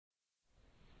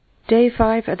Day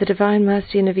 5 of the Divine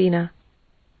Mercy Novena.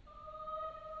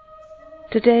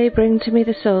 Today bring to me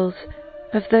the souls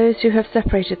of those who have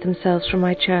separated themselves from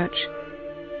my church,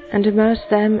 and immerse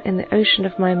them in the ocean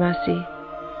of my mercy.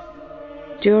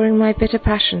 During my bitter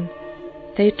passion,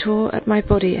 they tore at my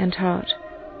body and heart,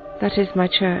 that is my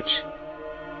church.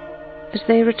 As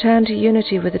they return to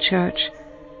unity with the church,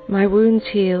 my wounds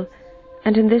heal,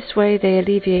 and in this way they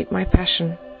alleviate my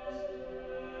passion.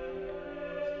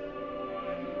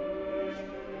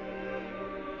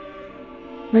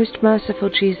 Most merciful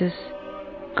Jesus,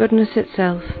 goodness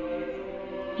itself,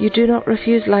 you do not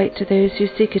refuse light to those who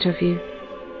seek it of you.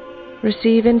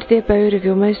 Receive into the abode of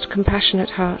your most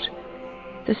compassionate heart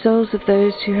the souls of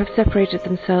those who have separated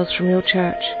themselves from your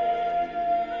church.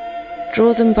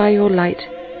 Draw them by your light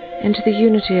into the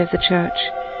unity of the church,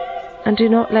 and do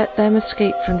not let them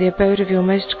escape from the abode of your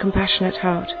most compassionate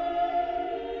heart,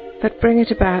 but bring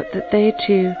it about that they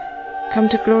too come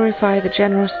to glorify the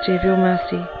generosity of your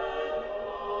mercy.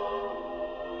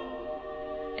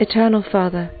 Eternal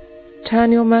Father,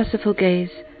 turn your merciful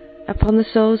gaze upon the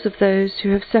souls of those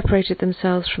who have separated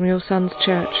themselves from your Son's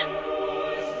church,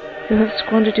 who have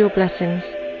squandered your blessings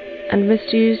and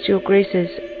misused your graces,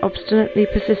 obstinately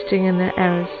persisting in their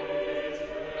errors.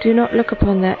 Do not look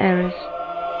upon their errors,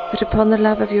 but upon the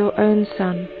love of your own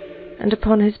Son, and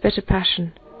upon his bitter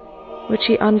passion, which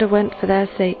he underwent for their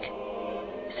sake,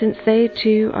 since they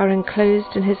too are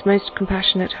enclosed in his most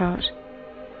compassionate heart.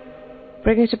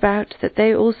 Bring it about that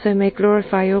they also may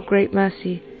glorify your great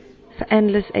mercy for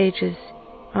endless ages.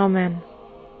 Amen.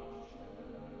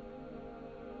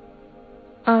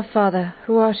 Our Father,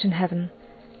 who art in heaven,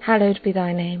 hallowed be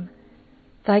thy name.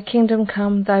 Thy kingdom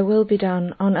come, thy will be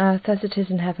done, on earth as it is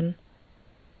in heaven.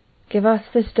 Give us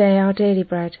this day our daily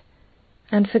bread,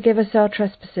 and forgive us our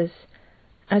trespasses,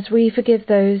 as we forgive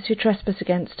those who trespass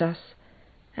against us.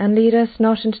 And lead us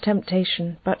not into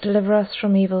temptation, but deliver us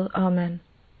from evil. Amen.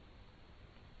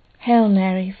 Hail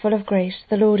Mary, full of grace,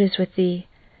 the Lord is with thee.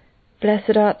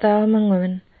 Blessed art thou among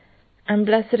women, and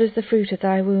blessed is the fruit of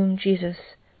thy womb, Jesus.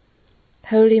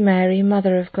 Holy Mary,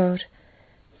 Mother of God,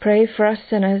 pray for us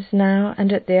sinners, now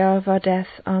and at the hour of our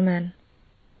death. Amen.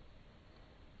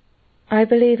 I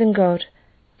believe in God,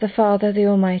 the Father, the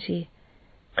Almighty,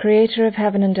 Creator of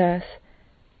heaven and earth,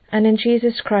 and in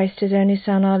Jesus Christ, his only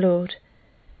Son, our Lord,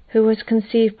 who was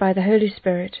conceived by the Holy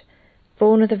Spirit,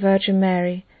 born of the Virgin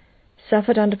Mary,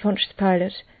 suffered under Pontius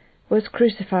Pilate, was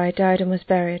crucified, died, and was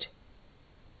buried.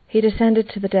 He descended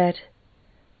to the dead.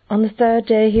 On the third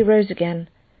day he rose again.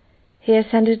 He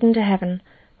ascended into heaven,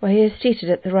 where he is seated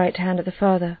at the right hand of the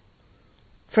Father.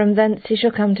 From thence he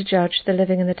shall come to judge the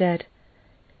living and the dead.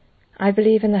 I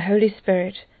believe in the Holy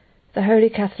Spirit, the Holy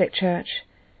Catholic Church,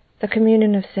 the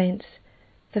communion of saints,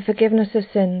 the forgiveness of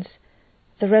sins,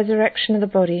 the resurrection of the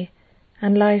body,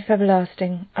 and life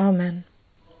everlasting. Amen.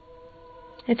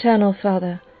 Eternal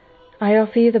Father, I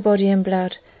offer you the body and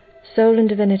blood, soul and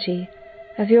divinity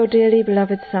of your dearly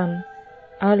beloved Son,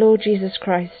 our Lord Jesus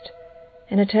Christ,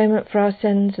 in atonement for our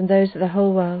sins and those of the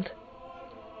whole world.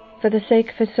 For the sake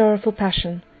of his sorrowful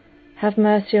passion, have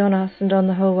mercy on us and on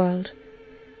the whole world.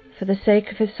 For the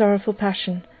sake of his sorrowful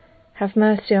passion, have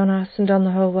mercy on us and on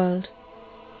the whole world.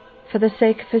 For the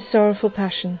sake of his sorrowful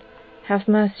passion, have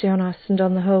mercy on us and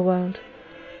on the whole world.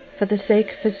 For the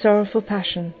sake of his sorrowful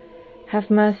passion, have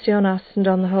mercy on us and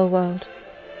on the whole world.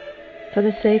 For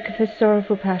the sake of his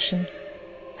sorrowful passion,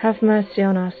 have mercy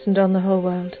on us and on the whole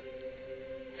world.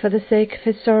 For the sake of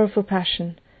his sorrowful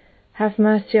passion, have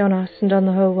mercy on us and on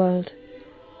the whole world.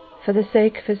 For the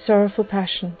sake of his sorrowful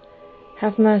passion,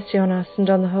 have mercy on us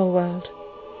and on the whole world.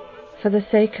 For the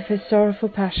sake of his sorrowful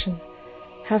passion,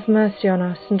 have mercy on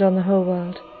us and on the whole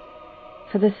world.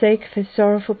 For the sake of his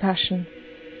sorrowful passion,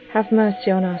 have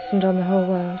mercy on us and on the whole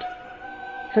world.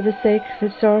 For the sake of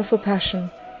his sorrowful passion,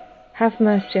 have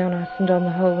mercy on us and on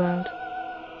the whole world.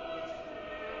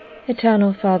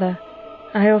 Eternal Father,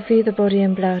 I offer you the body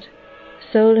and blood,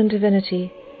 soul and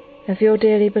divinity of your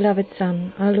dearly beloved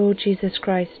Son, our Lord Jesus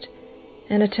Christ,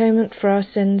 in atonement for our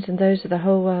sins and those of the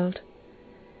whole world.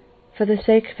 For the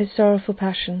sake of his sorrowful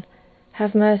passion,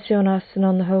 have mercy on us and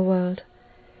on the whole world.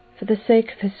 For the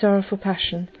sake of his sorrowful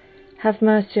passion, have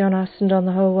mercy on us and on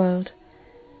the whole world.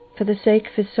 For the sake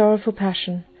of his sorrowful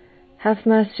passion, have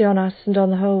mercy on us and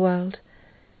on the whole world.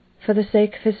 For the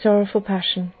sake of his sorrowful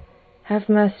passion, have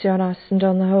mercy on us and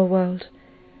on the whole world.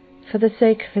 For the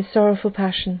sake of his sorrowful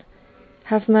passion,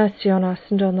 have mercy on us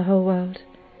and on the whole world.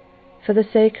 For the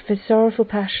sake of his sorrowful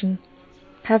passion,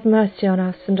 have mercy on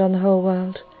us and on the whole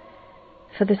world.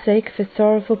 For the sake of his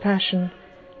sorrowful passion,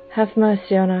 have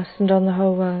mercy on us and on the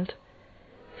whole world.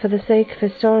 For the sake of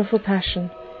his sorrowful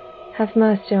passion, have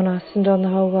mercy on us and on the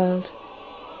whole world.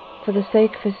 For the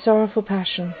sake of his sorrowful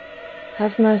passion,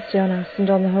 have mercy on us and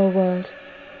on the whole world.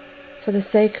 For the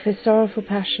sake of his sorrowful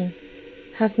passion,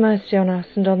 have mercy on us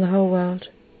and on the whole world.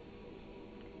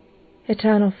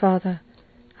 Eternal Father,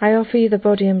 I offer you the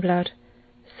body and blood,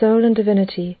 soul and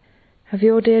divinity of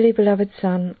your dearly beloved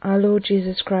Son, our Lord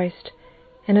Jesus Christ,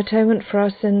 in atonement for our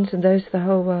sins and those of the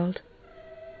whole world.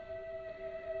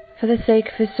 For the sake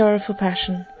of his sorrowful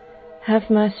passion,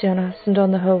 have mercy on us and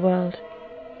on the whole world.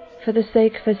 For the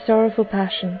sake of his sorrowful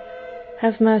passion,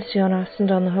 have mercy on us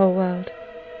and on the whole world.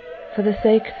 For the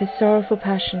sake of his sorrowful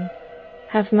passion,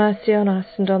 have mercy on us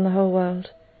and on the whole world.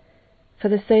 For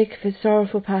the sake of his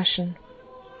sorrowful passion,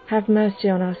 have mercy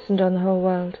on us and on the whole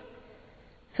world.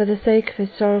 For the sake of his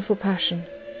sorrowful passion,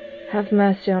 have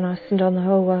mercy on us and on the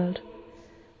whole world.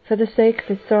 For the sake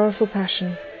of his sorrowful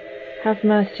passion, have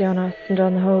mercy on us and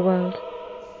on the whole world.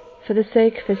 For the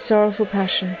sake of his sorrowful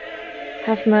passion,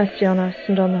 have mercy on us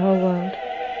and on the whole world.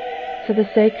 For the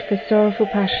sake of his sorrowful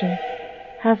passion,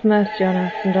 have mercy on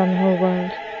us and on the whole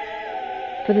world.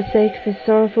 For the sake of his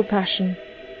sorrowful passion,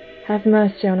 have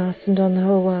mercy on us and on the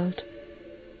whole world.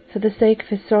 For the sake of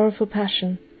his sorrowful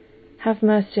passion, have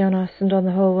mercy on us and on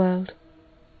the whole world.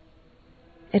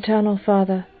 Eternal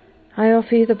Father, I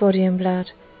offer you the body and blood,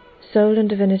 soul and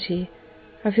divinity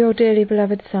of your dearly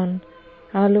beloved Son,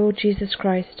 our Lord Jesus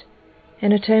Christ,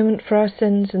 in atonement for our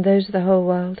sins and those of the whole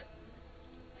world.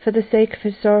 For the sake of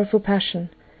his sorrowful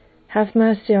passion, have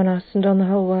mercy on us and on the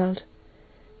whole world.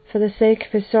 For the sake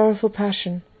of his sorrowful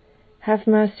passion, have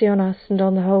mercy on us and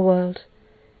on the whole world.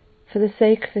 For the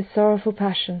sake of his sorrowful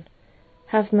passion,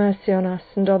 have mercy on us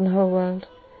and on the whole world.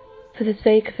 For the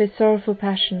sake of his sorrowful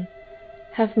passion,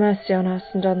 have mercy on us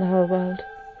and on the whole world.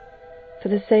 For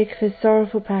the sake of his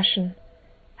sorrowful passion,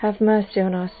 have mercy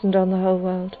on us and on the whole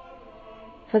world.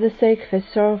 For the sake of his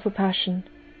sorrowful passion,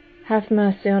 have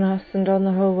mercy on us and on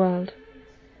the whole world.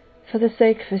 For the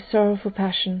sake of his sorrowful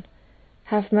passion,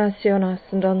 have mercy on us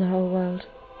and on the whole world.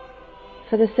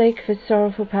 For the sake of his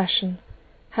sorrowful passion,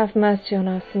 have mercy on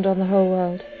us and on the whole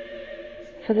world.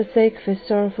 For the sake of his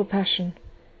sorrowful passion,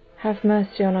 have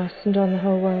mercy on us and on the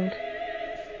whole world.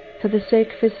 For the sake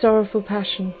of his sorrowful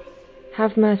passion,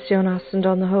 have mercy on us and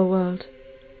on the whole world.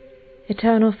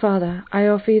 Eternal Father, I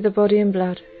offer you the body and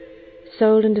blood,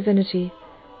 soul and divinity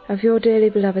of your dearly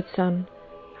beloved Son,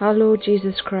 our Lord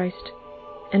Jesus Christ,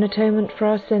 in atonement for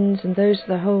our sins and those of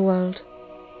the whole world.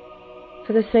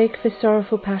 For the sake of his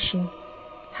sorrowful passion,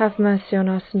 have mercy on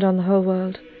us and on the whole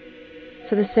world.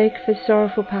 For the sake of his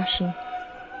sorrowful passion,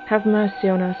 have mercy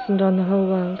on us and on the whole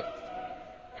world.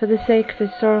 For the sake of his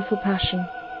sorrowful passion,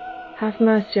 have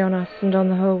mercy on us and on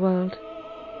the whole world.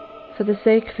 For the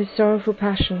sake of his sorrowful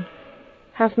passion,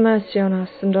 have mercy on us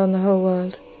and on the whole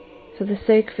world. For the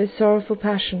sake of his sorrowful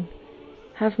passion,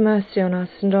 have mercy on us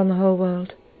and on the whole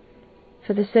world.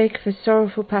 For the sake of his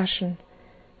sorrowful passion,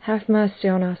 have mercy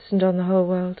on us and on the whole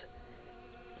world.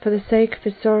 For the sake of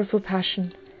his sorrowful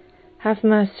passion, have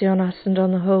mercy on us and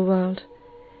on the whole world.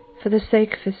 For the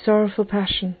sake of his sorrowful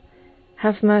passion,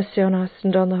 have mercy on us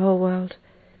and on the whole world.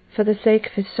 For the sake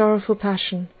of his sorrowful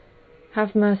passion,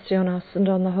 have mercy on us and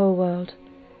on the whole world.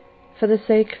 For the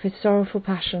sake of his sorrowful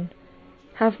passion,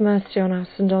 have mercy on us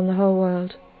and on the whole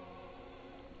world.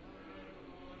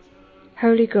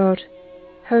 Holy God,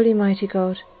 holy mighty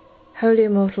God, holy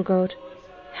immortal God,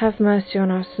 have mercy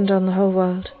on us and on the whole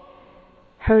world.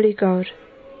 Holy God,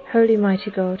 holy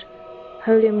mighty God,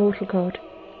 holy immortal God,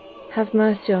 have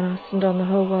mercy on us and on the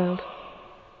whole world.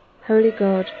 Holy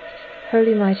God,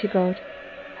 holy mighty God,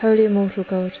 holy immortal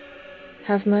God,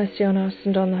 have mercy on us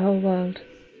and on the whole world.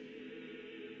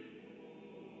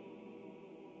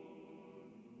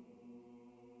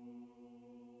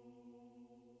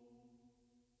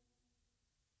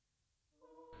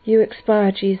 You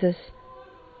expire, Jesus,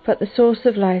 but the source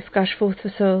of life gushed forth for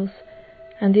souls,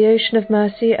 and the ocean of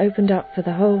mercy opened up for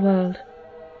the whole world.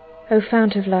 O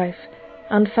fount of life,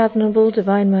 unfathomable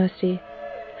divine mercy,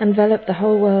 envelop the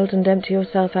whole world and empty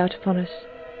yourself out upon us.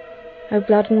 O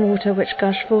blood and water which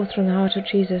gush forth from the heart of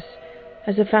Jesus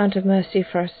as a fount of mercy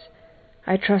for us,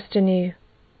 I trust in you.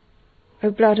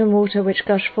 O blood and water which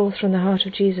gush forth from the heart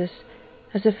of Jesus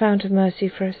as a fount of mercy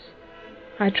for us,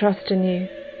 I trust in you.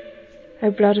 O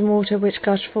blood and water which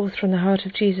gush forth from the heart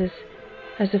of Jesus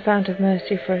as a fount of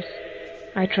mercy for us,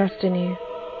 I trust in you.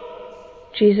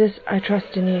 Jesus, I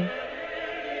trust in you.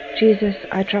 Jesus,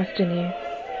 I trust in you.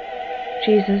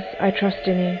 Jesus, I trust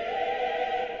in you.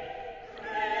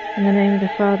 In the name of the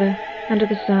Father, and of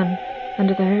the Son, and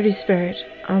of the Holy Spirit.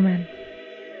 Amen.